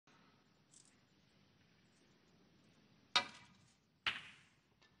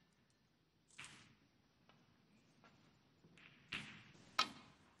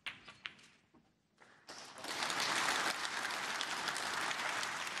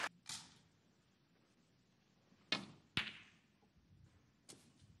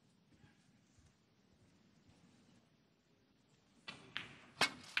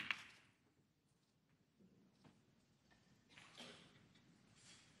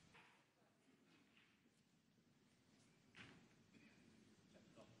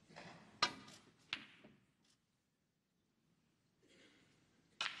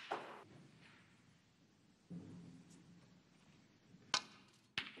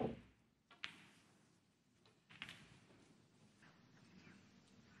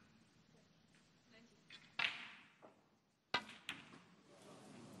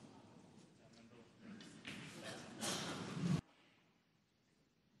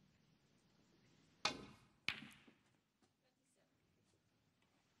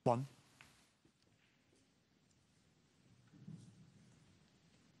1.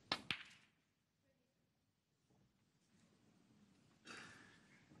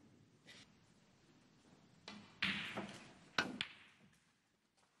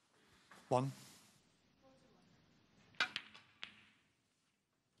 One.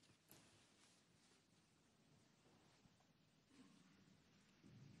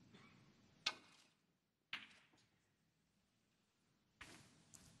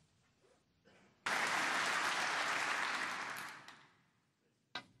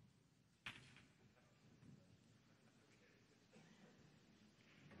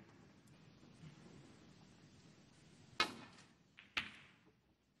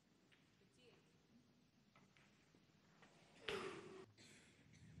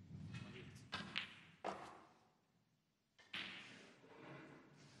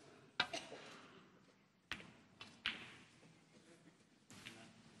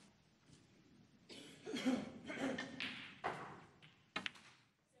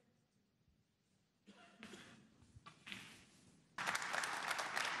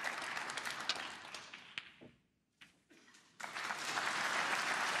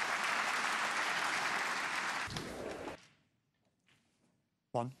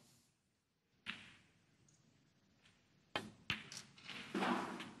 1.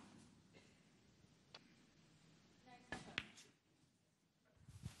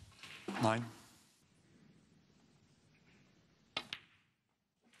 9.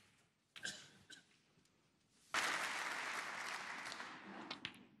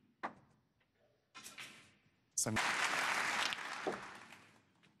 7.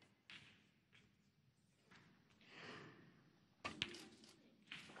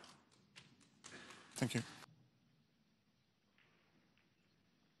 Thank you.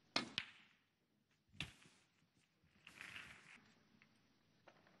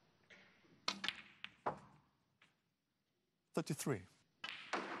 $33.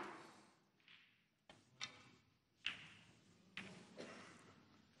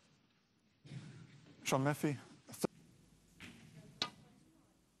 Shaun Murphy.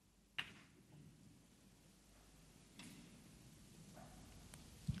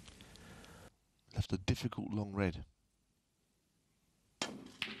 Left a difficult long red.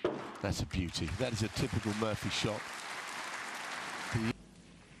 That's a beauty. That is a typical Murphy shot.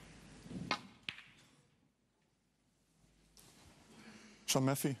 Shaun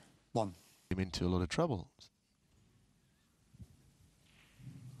Murphy. 1. Him into a lot of trouble.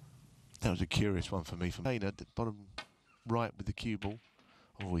 That was a curious one for me from Hayner, at the bottom right with the cue ball.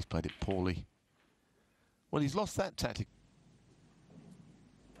 Oh, he's played it poorly. Well, he's lost that tactic.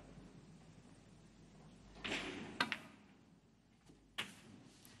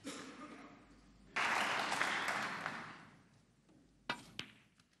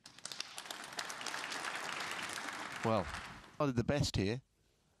 Well, I did the best here.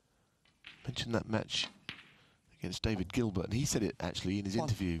 Mentioned that match against David Gilbert, and he said it actually in his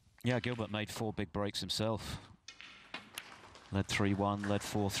interview. Yeah, Gilbert made 4 big breaks himself. Led 3-1, led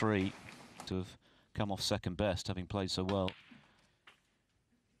 4-3 to have come off second best, having played so well.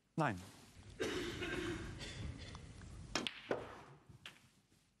 9.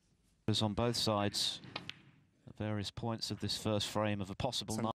 On both sides at various points of this first frame of a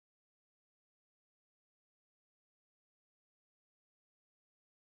possible night.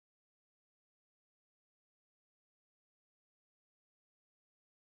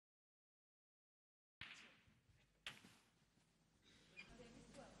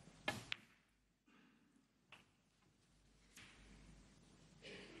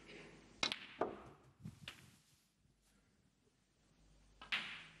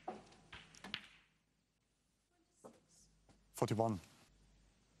 $41.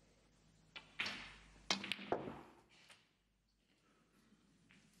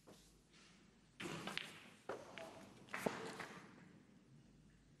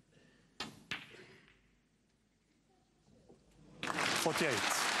 48.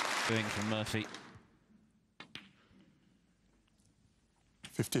 Doing from Murphy.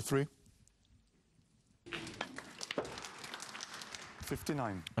 53.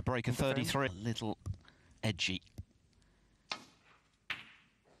 59. A break of 33. A little edgy.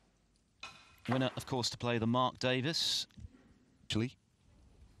 Winner, of course, to play the Mark Davis. Actually.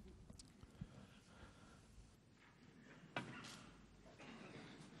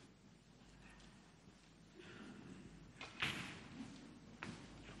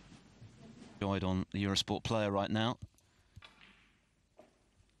 Enjoyed on the Eurosport Player right now.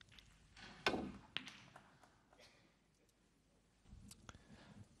 A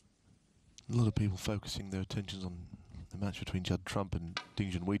lot of people focusing their attentions on the match between Judd Trump and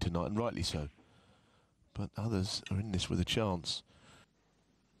Ding Junhui tonight, and rightly so. But others are in this with a chance.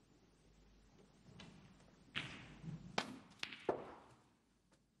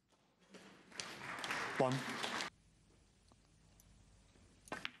 One.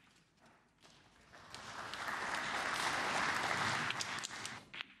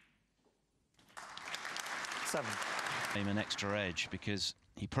 Seven. Him an extra edge because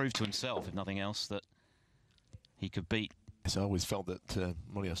he proved to himself, if nothing else, that he could beat. Yes, I always felt that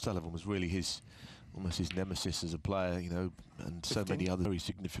Ronnie O'Sullivan was really almost his nemesis as a player, you know, and 15. so many other very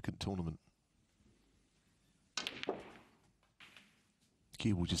significant tournament.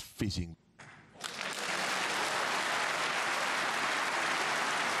 Cue ball just fizzing.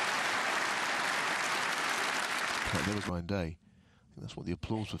 Like there was Ryan Day. I think that's what the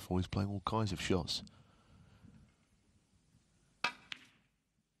applause was for. He's playing all kinds of shots.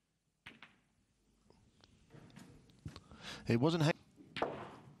 It wasn't.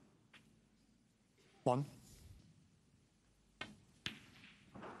 One.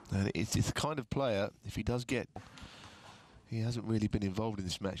 And it's the kind of player, if he does get, he hasn't really been involved in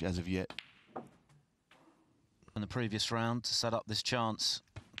this match as of yet. In the previous round to set up this chance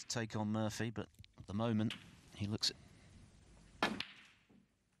to take on Murphy, but at the moment he looks at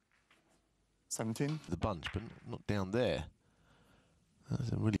 17. The bunch, but not down there.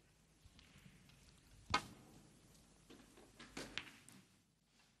 That's a really.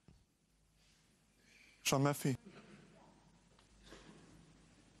 Shaun Murphy.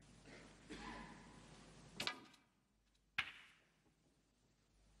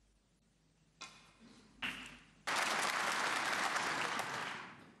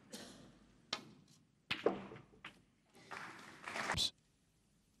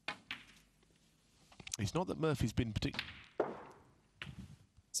 It's not that Murphy's been particularly.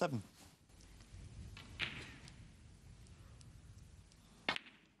 7.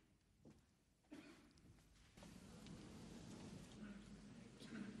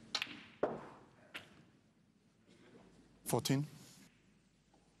 $14.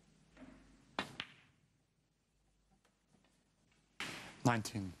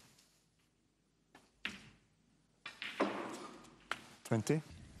 19. 20.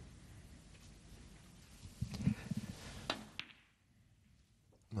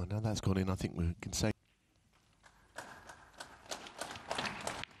 No, now that's gone in, I think we can say.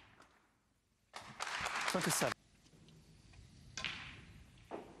 27.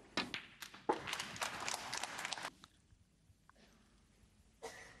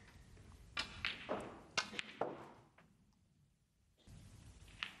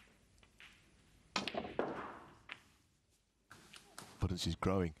 Confidence is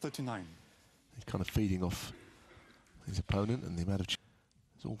growing. 39. He's kind of feeding off his opponent and the amount of.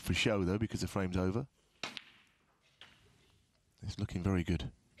 It's all for show though, because the frame's over. It's looking very good.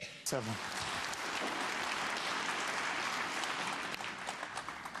 7.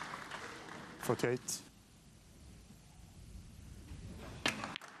 48.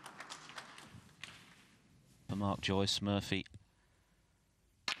 for Mark Joyce. Murphy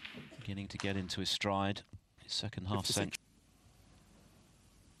beginning to get into his stride. His second half century.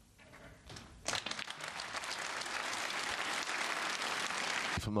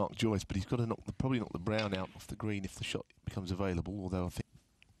 For Mark Joyce, but he's got to probably knock the brown out off the green if the shot becomes available, although I think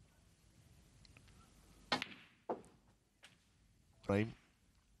frame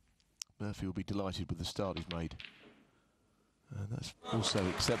Murphy will be delighted with the start he's made, and that's also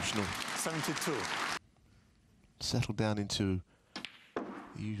exceptional. 72. Settled down into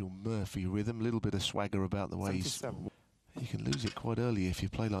the usual Murphy rhythm, a little bit of swagger about the way he's. You can lose it quite early if you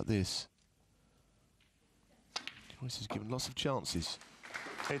play like this. Joyce has given lots of chances.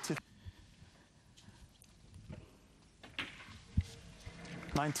 80.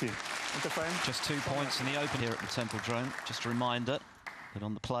 90. Frame. Just 2 points in the open here at the Templedrome. Just a reminder that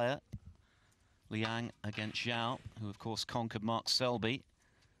on the player, Liang against Zhao, who of course conquered Mark Selby,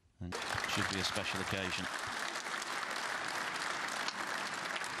 and should be a special occasion.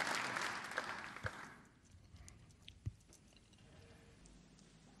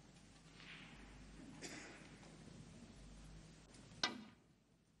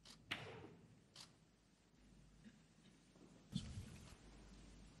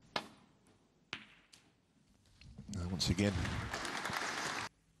 Once again.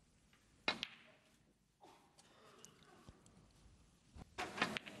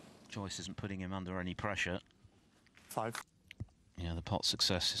 Joyce isn't putting him under any pressure. 5. Yeah, the pot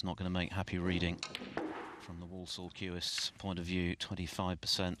success is not going to make happy reading from the Walsall Cuists' point of view.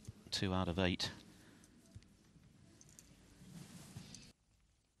 25%, 2 out of 8.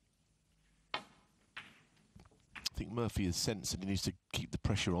 I think Murphy has sensed that he needs to keep the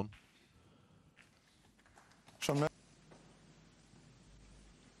pressure on. Shaun.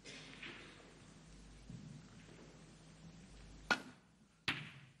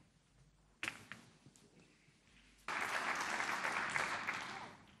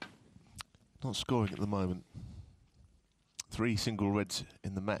 Not scoring at the moment. 3 single reds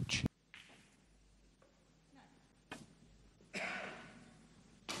in the match.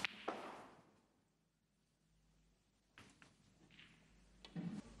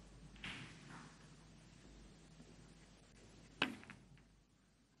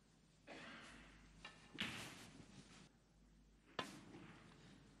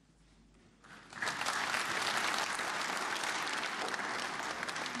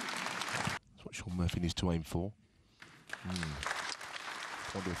 That's what Shaun Murphy needs to aim for.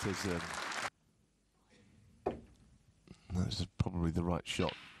 Wonder if there's no, this is probably the right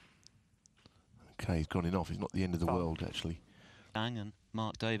shot. Okay, he's gone in off. He's not the end of the world, actually. Yang and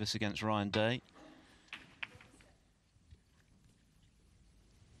Mark Davis against Ryan Day.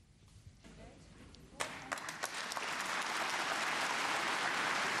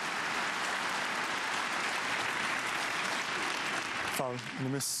 Foul and a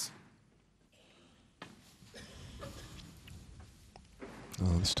miss.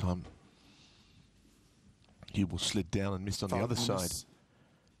 Oh, this time Hubel slid down and missed on the Foul other and a side. miss.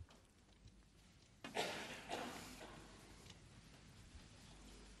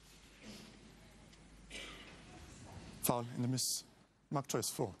 Foul in the miss. Mark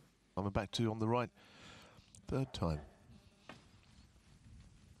Joyce 4. I'm back to on the right. Third time.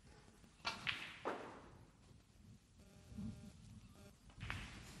 I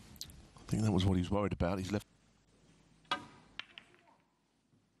think that was what he was worried about. He's left.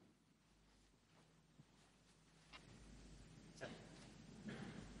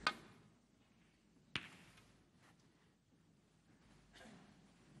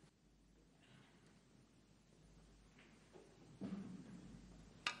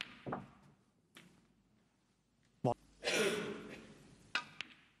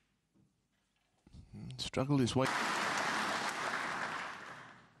 Struggled his way.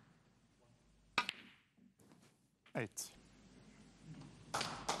 Eight.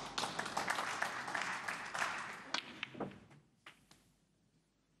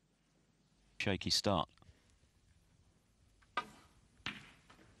 Shaky start.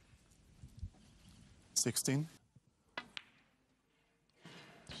 16.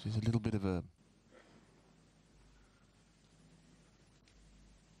 This is a little bit of a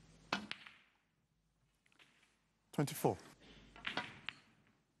 24.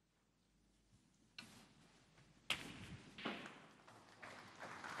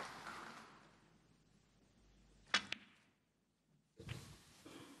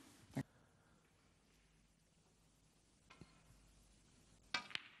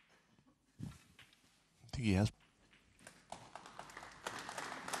 I think he has.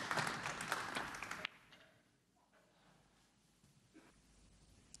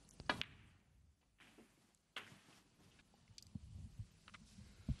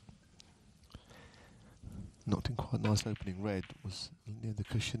 Knocked in quite a nice opening red, was near the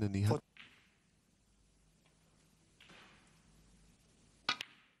cushion, and he had.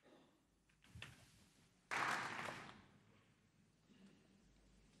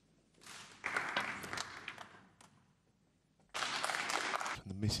 And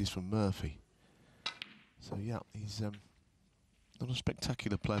the misses from Murphy. So yeah, he's not a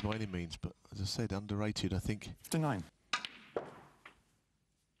spectacular player by any means, but as I said, underrated, I think. 59.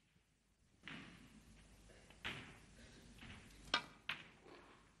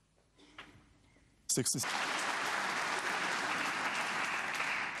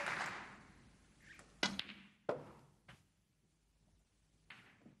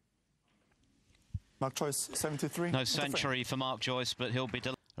 Mark Joyce, 73. No century for Mark Joyce, but he'll be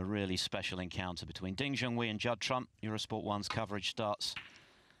a really special encounter between Ding Junhui and Judd Trump. Eurosport 1's coverage starts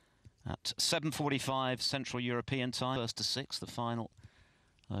at 7:45 Central European time. First to 6, the final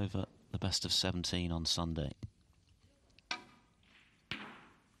over the best of 17 on Sunday.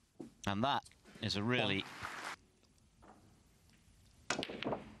 And that is a really...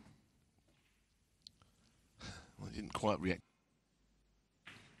 Well, he didn't quite react.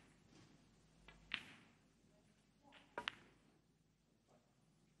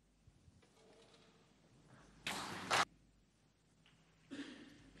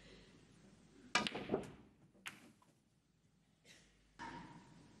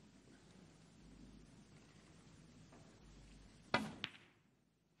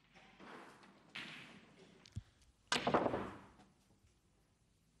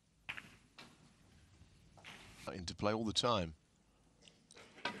 into play all the time.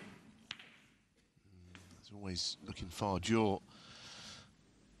 He's always looking far jaw.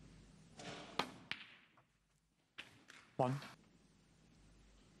 1.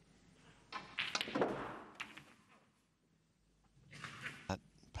 That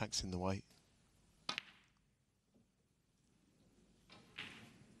packs in the way.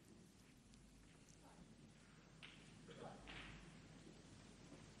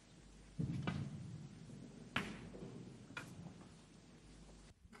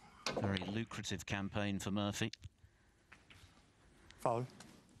 Very lucrative campaign for Murphy. Foul.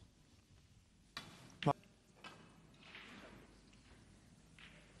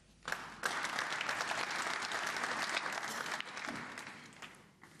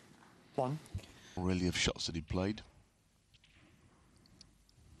 One. Really of shots that he played.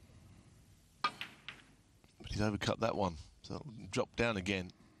 But he's overcut that one, so it'll drop down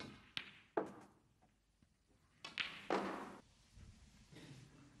again.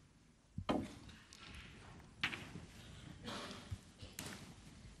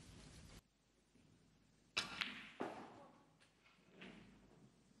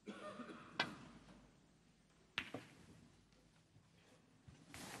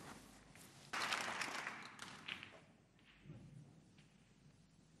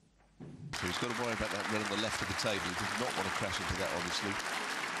 So he's got to worry about that red on the left of the table. He does not want to crash into that, obviously.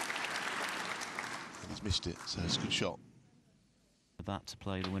 And he's missed it, so it's a good shot. That to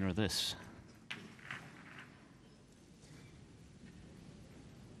play the winner of this.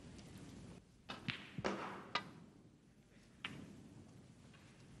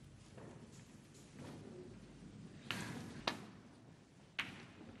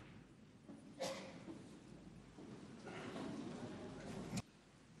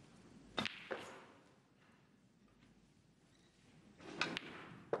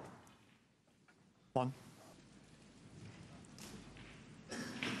 One.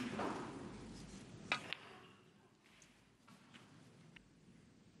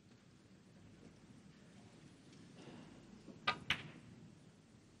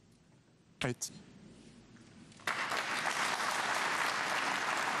 Eight.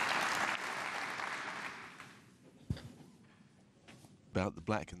 About the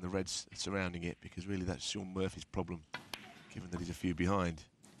black and the reds surrounding it, because really that's Shaun Murphy's problem, given that he's a few behind.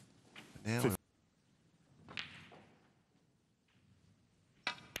 But now Fifth.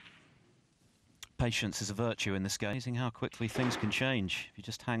 Patience is a virtue in this game. Amazing how quickly things can change if you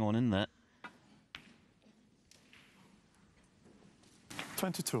just hang on in there.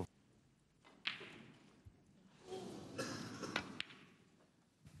 22.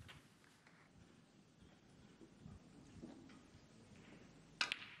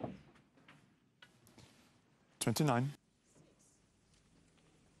 $29.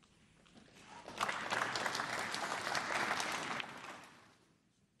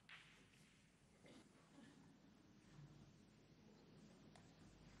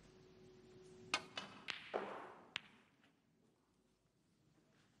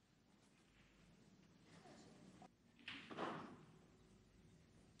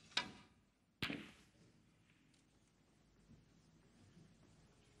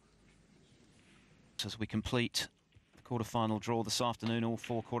 As we complete the quarter-final draw this afternoon, all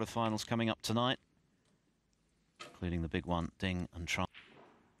 4 quarter-finals coming up tonight, including the big one, Ding and Trump.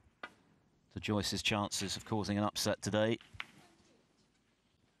 So Joyce's chances of causing an upset today.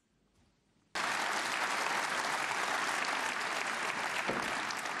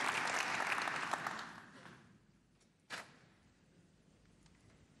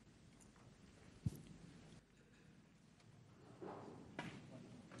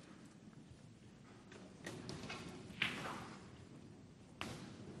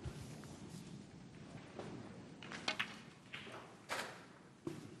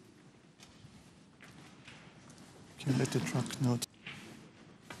 Can you let the truck note?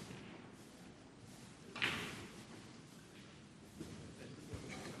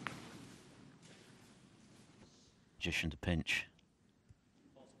 Magician to pinch.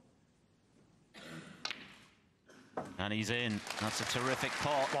 And he's in. That's a terrific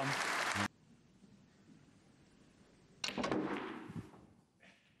pot. One.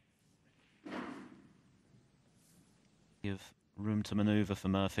 Give room to manoeuvre for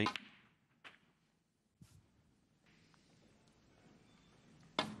Murphy.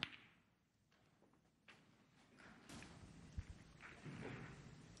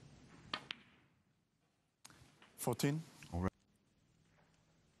 $14.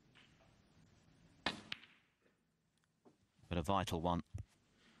 But a vital one.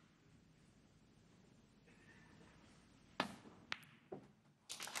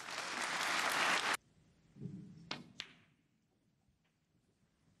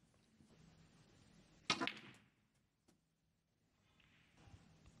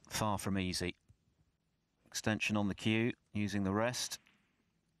 far from easy. Extension on the cue, using the rest.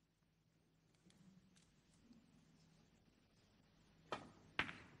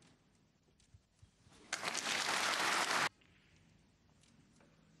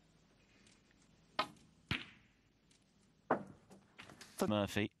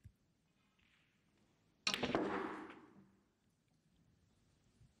 Murphy.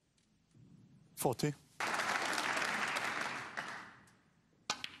 $40.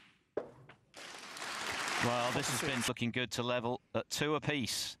 Well, this has been looking good to level at 2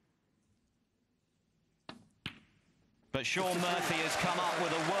 apiece. But Shaun Murphy has come up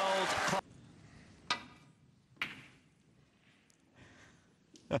with a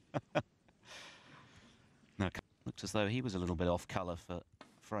world. Now, looked as though he was a little bit off colour for a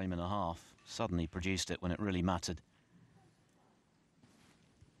frame and a half. Suddenly produced it when it really mattered.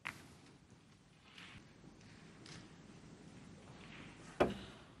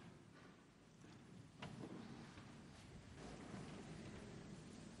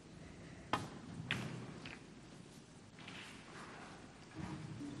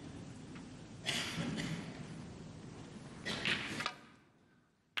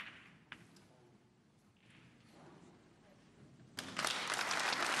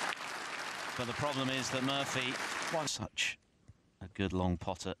 But the problem is that Murphy was such a good long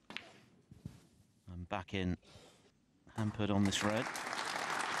potter. And back in, hampered on this red.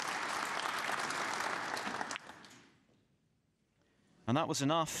 And that was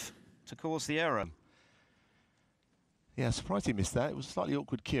enough to cause the error. Yeah, surprised he missed that. It was slightly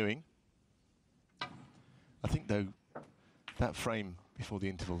awkward cueing. I think, though, that frame before the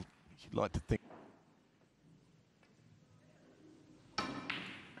interval, you'd like to think.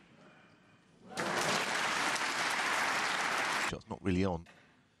 Shot's not really on.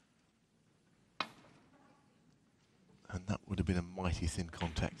 And that would have been a mighty thin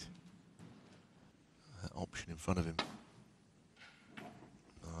contact. That option in front of him.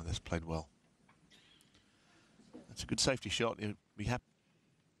 Oh, that's played well. That's a good safety shot. He'll be happy.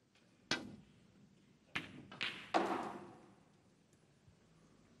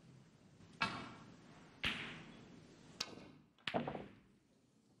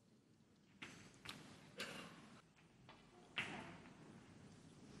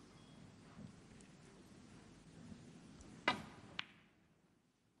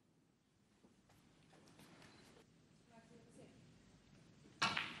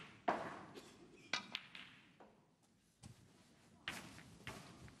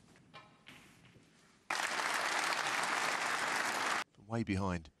 Way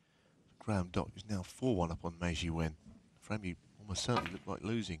behind. Graham Dott is now 4-1 up on Mei Wen. Frame you almost certainly looked like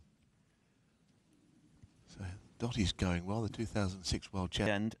losing. So Dott is going well, the 2006 World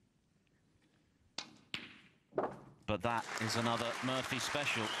Champion. But that is another Murphy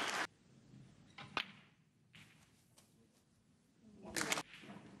special.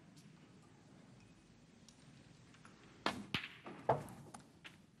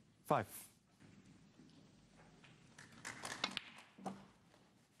 $5.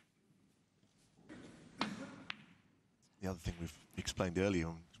 The other thing we've explained earlier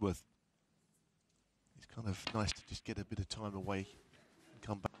on is worth. It's kind of nice to just get a bit of time away and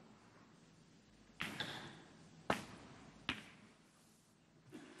come back.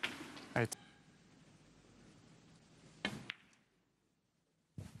 $8.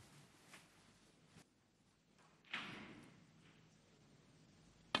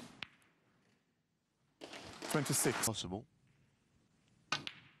 $26. Possible.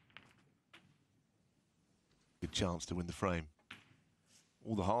 Good chance to win the frame.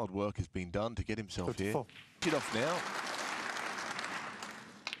 All the hard work has been done to get himself 34. here. It off now.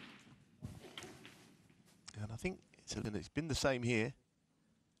 And I think it's been the same here.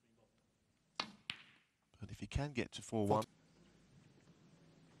 But if he can get to 4-1.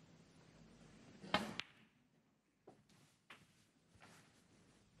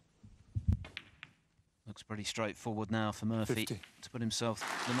 Looks pretty straightforward now for Murphy 50. to put himself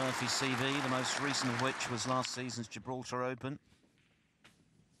the Murphy CV, the most recent of which was last season's Gibraltar Open.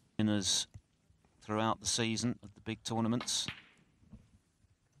 Winners throughout the season of the big tournaments.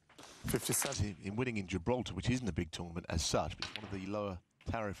 57. In winning in Gibraltar, which isn't a big tournament as such, but it's one of the lower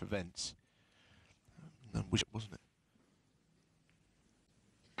tariff events. Wish it wasn't it?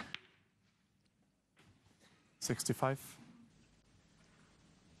 65.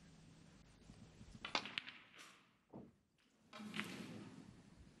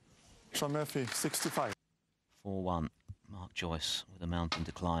 Shaun Murphy, 65. 4-1, Mark Joyce with a mountain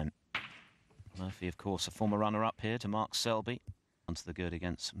to climb. Murphy, of course, a former runner-up here to Mark Selby. Onto the good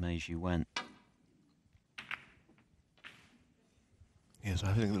against Mei Wen. Yeah, Yes,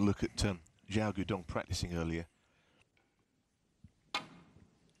 I think a look at Zhao Gudong practicing earlier.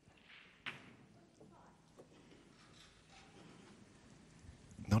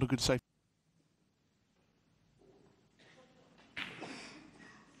 Not a good save.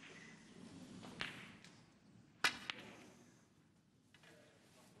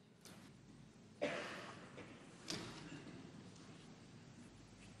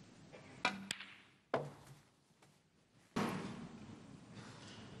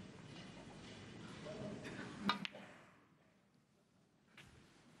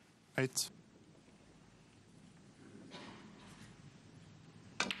 Eight.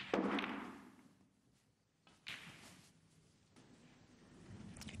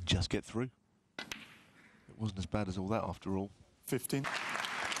 Just get through. It wasn't as bad as all that after all. 15.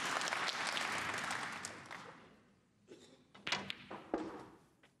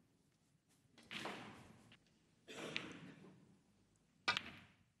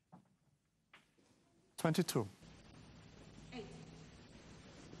 $22.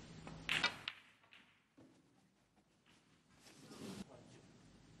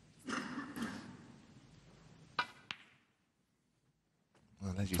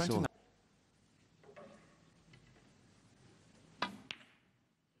 Well, as you 29. saw.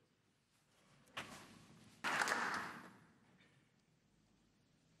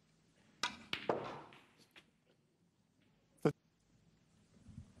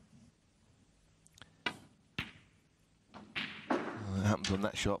 That happens on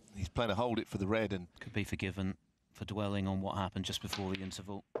that shot. He's playing to hold it for the red and Could be forgiven for dwelling on what happened just before the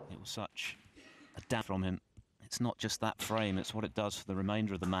interval. It was such a dash from him. It's not just that frame, it's what it does for the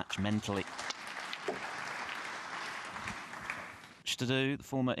remainder of the match mentally. Much to do, the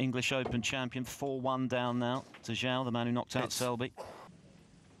former English Open champion, 4-1 down now to Zhao, the man who knocked out Selby.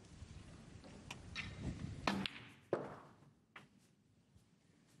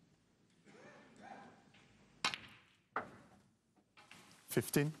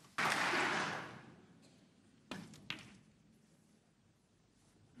 $15.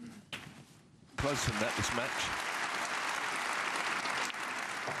 closer than that this match.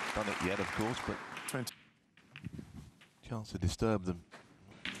 Done it yet, of course, but 20. Chance to disturb them.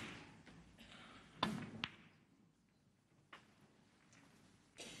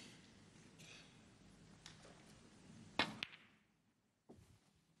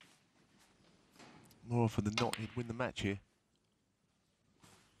 More often than not, he'd win the match here.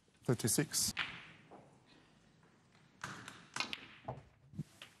 36.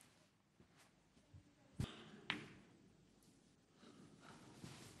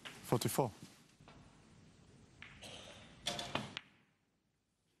 $44.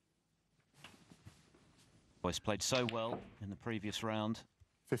 Joyce played so well in the previous round.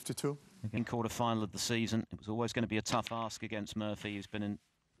 52. In quarter-final of the season, it was always going to be a tough ask against Murphy, who's been in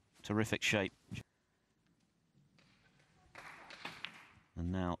terrific shape. And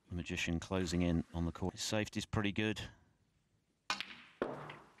now the Magician closing in on the court. His safety's pretty good.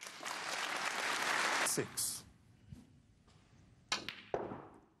 6.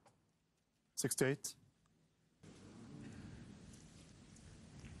 68.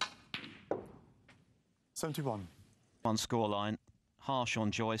 $71. One scoreline, harsh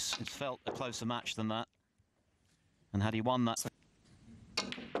on Joyce. It's felt a closer match than that. And had he won that...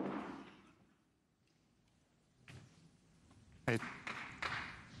 8.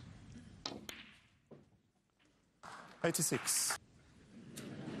 86.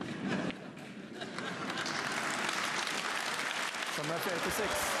 So Murphy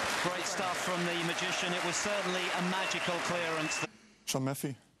 86. Great stuff from the Magician. It was certainly a magical clearance. Shaun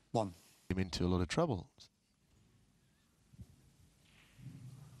Murphy won. Him into a lot of trouble.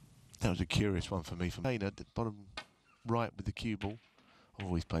 That was a curious one for me from Maynard at the bottom right with the cue ball.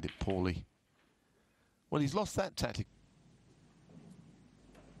 Oh, he's played it poorly. Well, he's lost that tactic.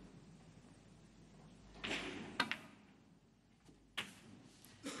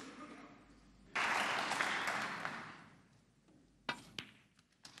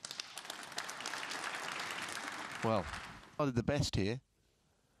 Well, I did the best here.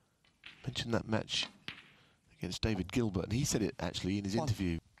 Mentioned that match against David Gilbert, and he said it actually in his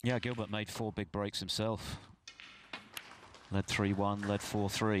interview. Yeah, Gilbert made 4 big breaks himself. Led 3-1, led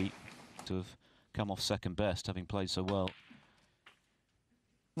 4-3 to have come off second best, having played so well.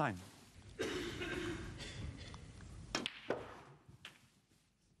 9.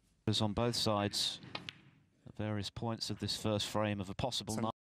 There's on both sides at various points of this first frame of a possible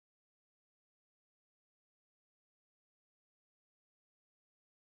night.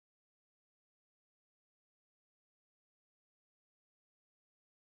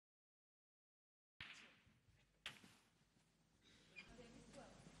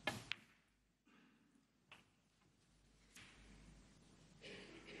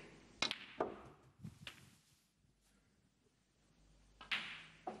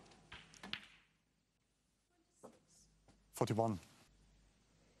 41.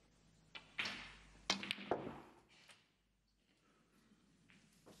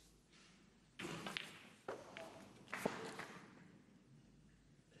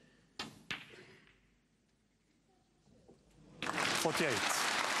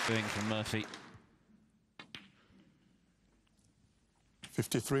 Doing from Murphy.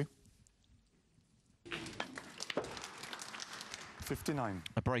 53. 59.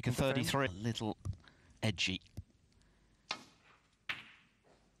 A break of 33. A little edgy.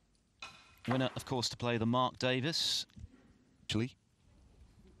 Winner, of course, to play the Mark Davis. Actually.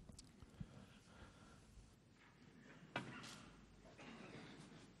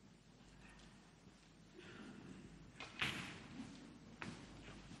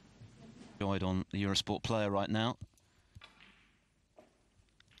 Enjoyed on the Eurosport Player right now.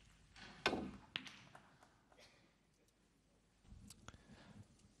 A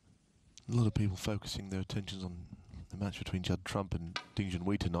lot of people focusing their attentions on the match between Judd Trump and Ding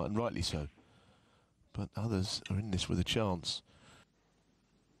Junhui tonight, and rightly so. But others are in this with a chance.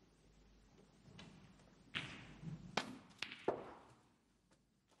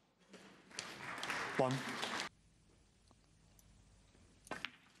 One.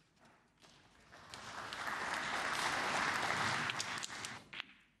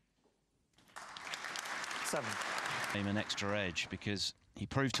 Seven. Him an extra edge because he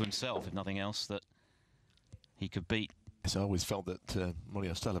proved to himself, if nothing else, that he could beat. Yes, I always felt that Ronnie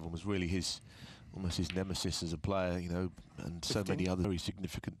O'Sullivan was really almost his nemesis as a player, you know, and 15. so many other very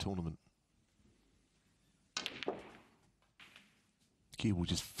significant tournament. Cue was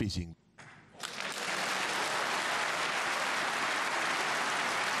just fizzing.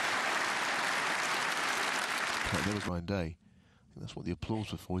 Like there was Ryan Day. I think that's what the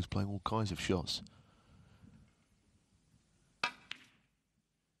applause was for. He's playing all kinds of shots.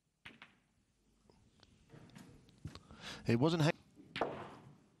 It wasn't.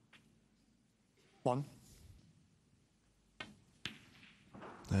 One.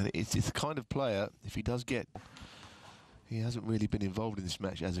 And it's the kind of player, if he does get, he hasn't really been involved in this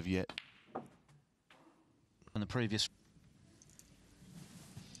match as of yet. And the previous.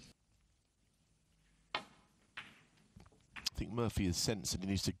 I think Murphy has sensed that he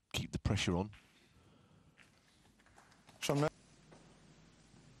needs to keep the pressure on. Shaun.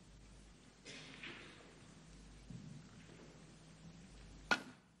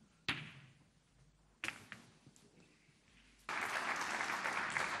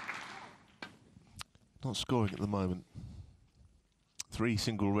 Not scoring at the moment. 3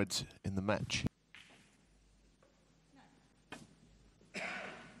 single reds in the match.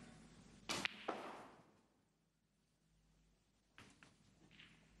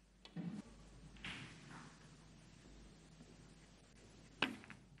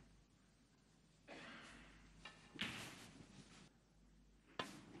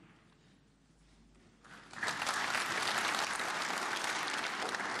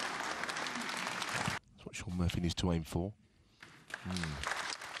 Shaun Murphy needs to aim for.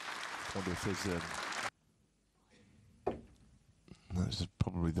 Wonder if there's no, this is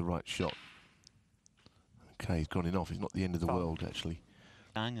probably the right shot. Okay, he's gone in off. He's not the end of the world, actually.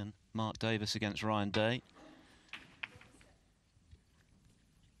 Ang and Mark Davis against Ryan Day.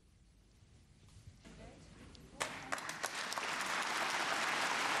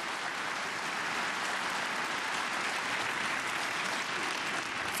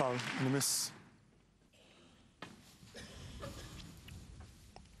 Foul and a miss.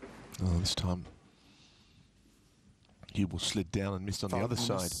 Oh, this time Hubel slid down and missed on the other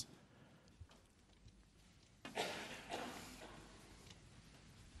side. Miss.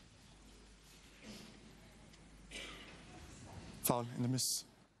 Foul in the miss.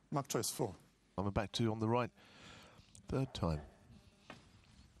 Mark Joyce 4. I'm back to on the right. Third time.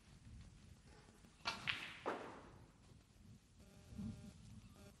 I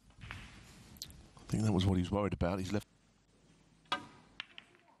think that was what he was worried about. He's left.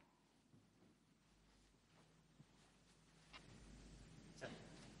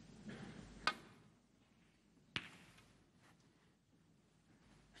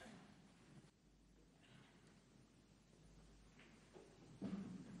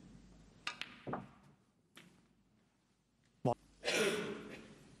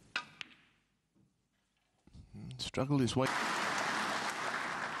 Struggled his way.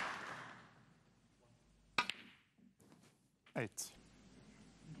 Eight.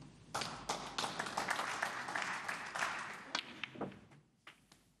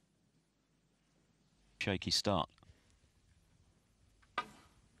 Shaky start.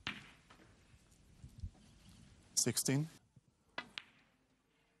 16.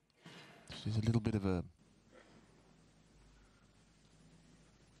 This is a little bit of a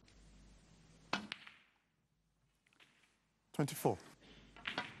 24.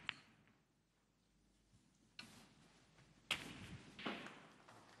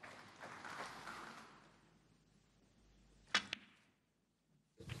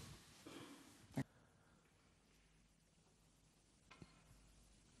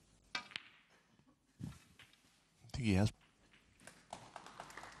 I think he has.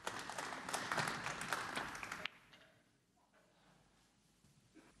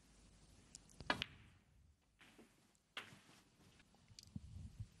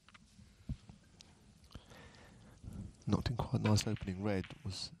 Knocked in quite a nice opening red,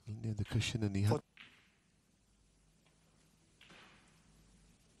 was near the cushion, and he had.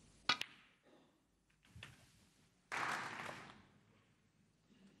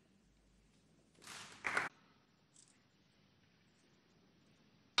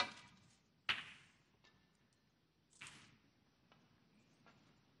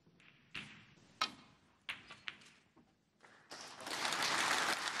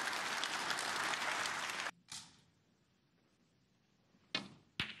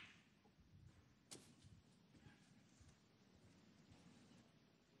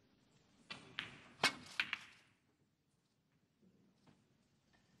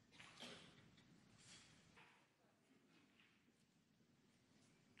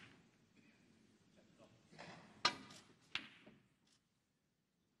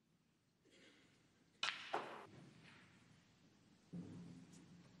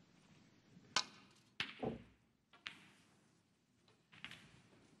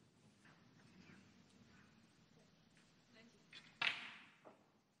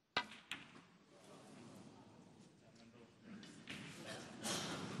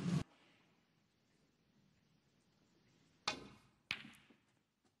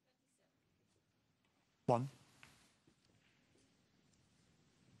 One.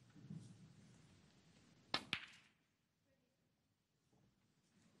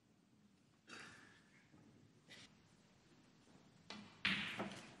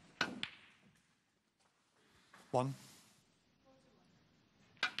 One.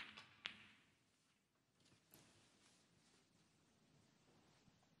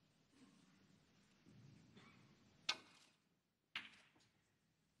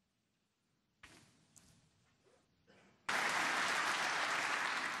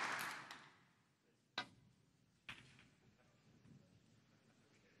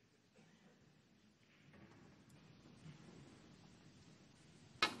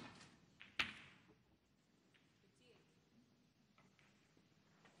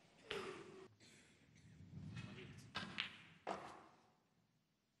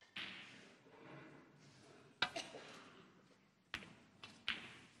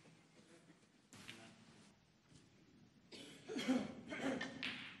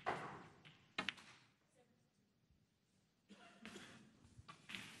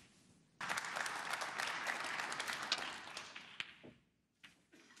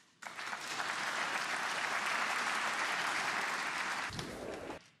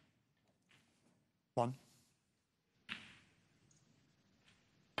 One.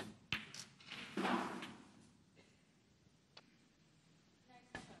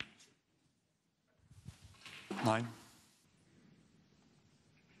 Nine.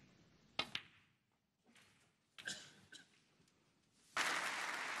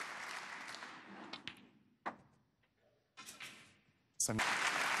 Seven.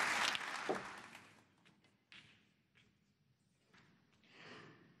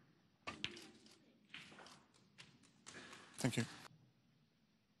 Thank you.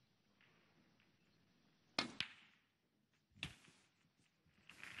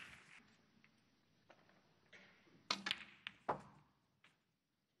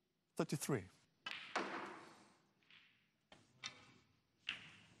 Thirty-three.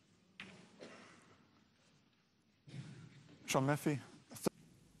 Shaun Murphy.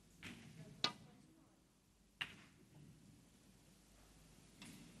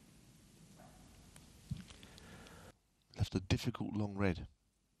 Left a difficult long red.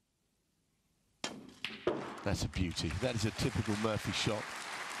 That's a beauty. That is a typical Murphy shot.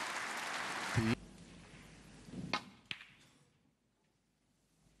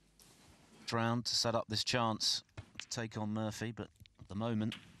 Round to set up this chance to take on Murphy, but at the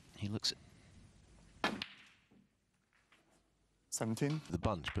moment he looks at 17. The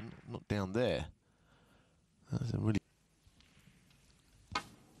bunch, but not down there. That's a really.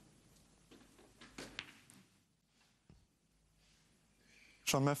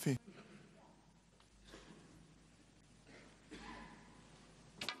 Shaun Murphy.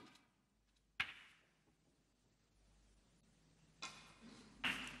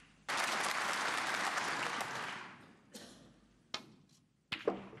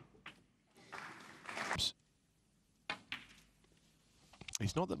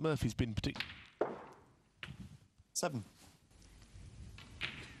 It's not that Murphy's been particularly... 7.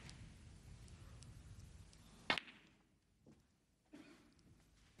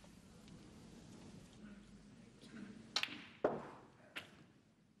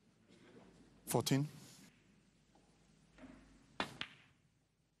 $14.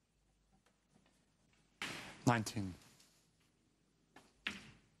 19.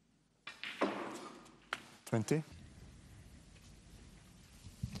 20.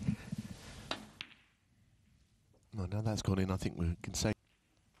 Well, now that's gone in, I think we can say...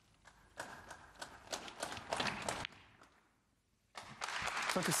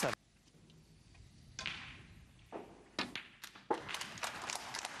 27.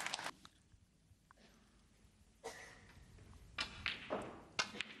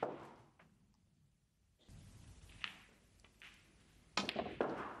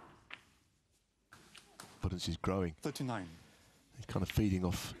 Confidence is growing. 39. He's kind of feeding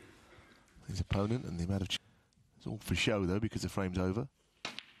off his opponent and the amount of... It's all for show, though, because the frame's over.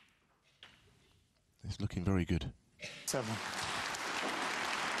 It's looking very good. 7.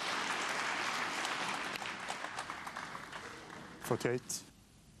 48.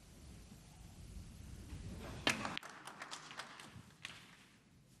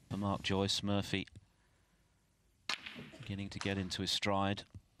 For Mark Joyce, Murphy beginning to get into his stride.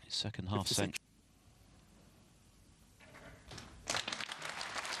 His second half 56. century.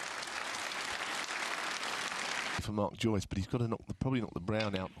 For Mark Joyce, but he's got to probably knock the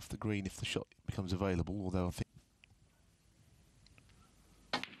brown out off the green if the shot becomes available, although I think...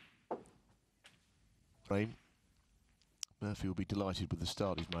 Frame. Murphy will be delighted with the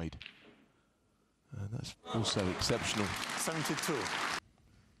start he's made. And that's also exceptional. 72.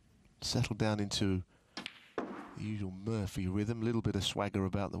 Settled down into the usual Murphy rhythm, a little bit of swagger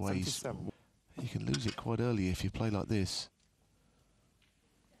about the way he's... 77. You can lose it quite early if you play like this.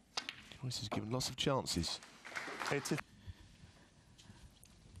 Joyce has given lots of chances. 80.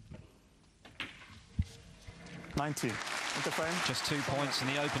 90. Into frame. Just 2 points in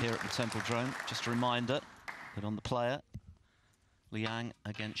the open here at the Temple Drone. Just a reminder that on the player, Liang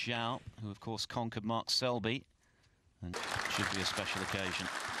against Zhao, who of course conquered Mark Selby, and should be a special occasion.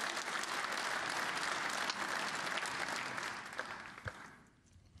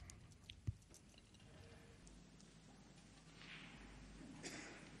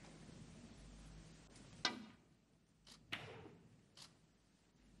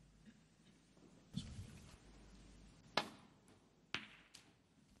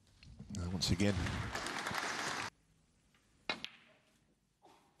 Once again.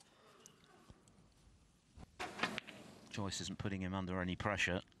 Joyce isn't putting him under any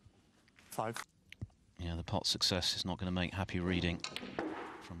pressure. 5. Yeah, the pot success is not going to make happy reading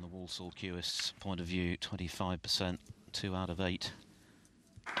from the Walsall Qist's point of view. 25%, 2 out of 8.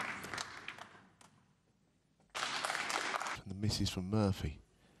 And the misses from Murphy.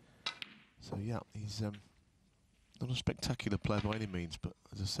 So yeah, he's not a spectacular player by any means, but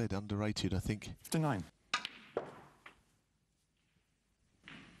as I said, underrated, I think. 59.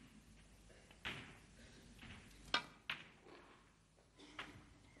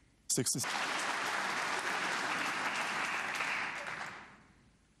 60.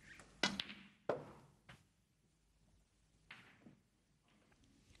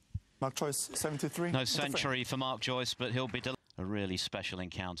 Mark Joyce, 73. No century for Mark Joyce, but he'll be a really special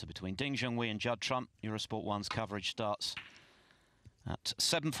encounter between Ding Junhui and Judd Trump. Eurosport 1's coverage starts at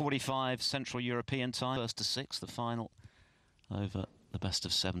 7:45 Central European time. 1st to 6th, the final over the best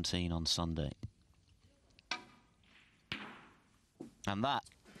of 17 on Sunday. And that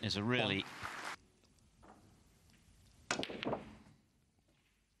is a really...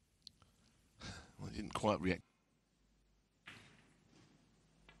 Well, he didn't quite react.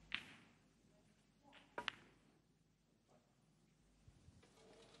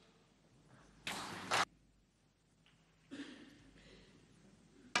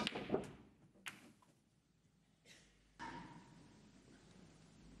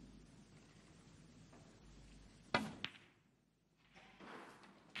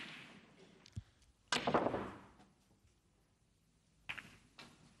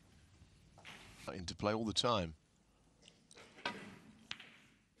 Into play all the time.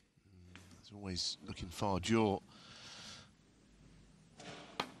 He's always looking far jaw.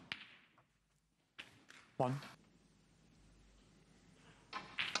 1.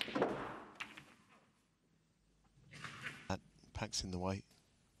 That packs in the way.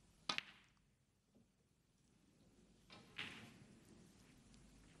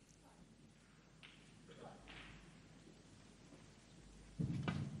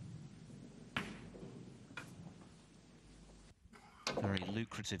 Very loose.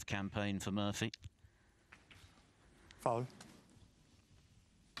 lucrative campaign for Murphy. Foul.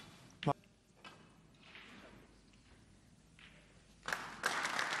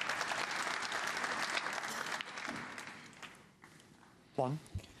 1.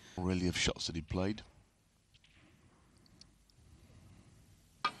 Really of shots that he played.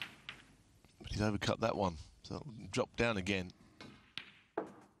 But he's overcut that one, so it'll drop down again.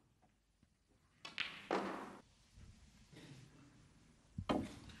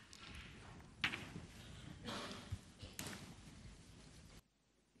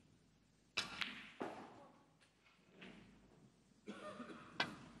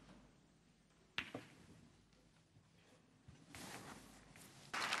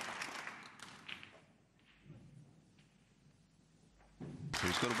 So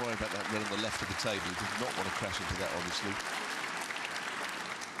he's got to worry about that red on the left of the table. He does not want to crash into that, obviously.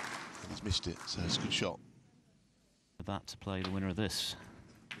 And he's missed it, so it's a good shot. That to play the winner of this.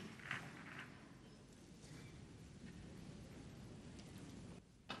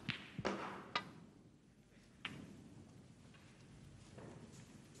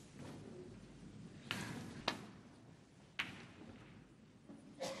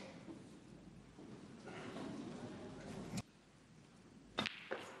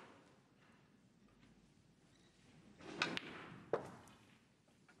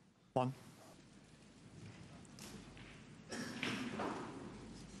 One.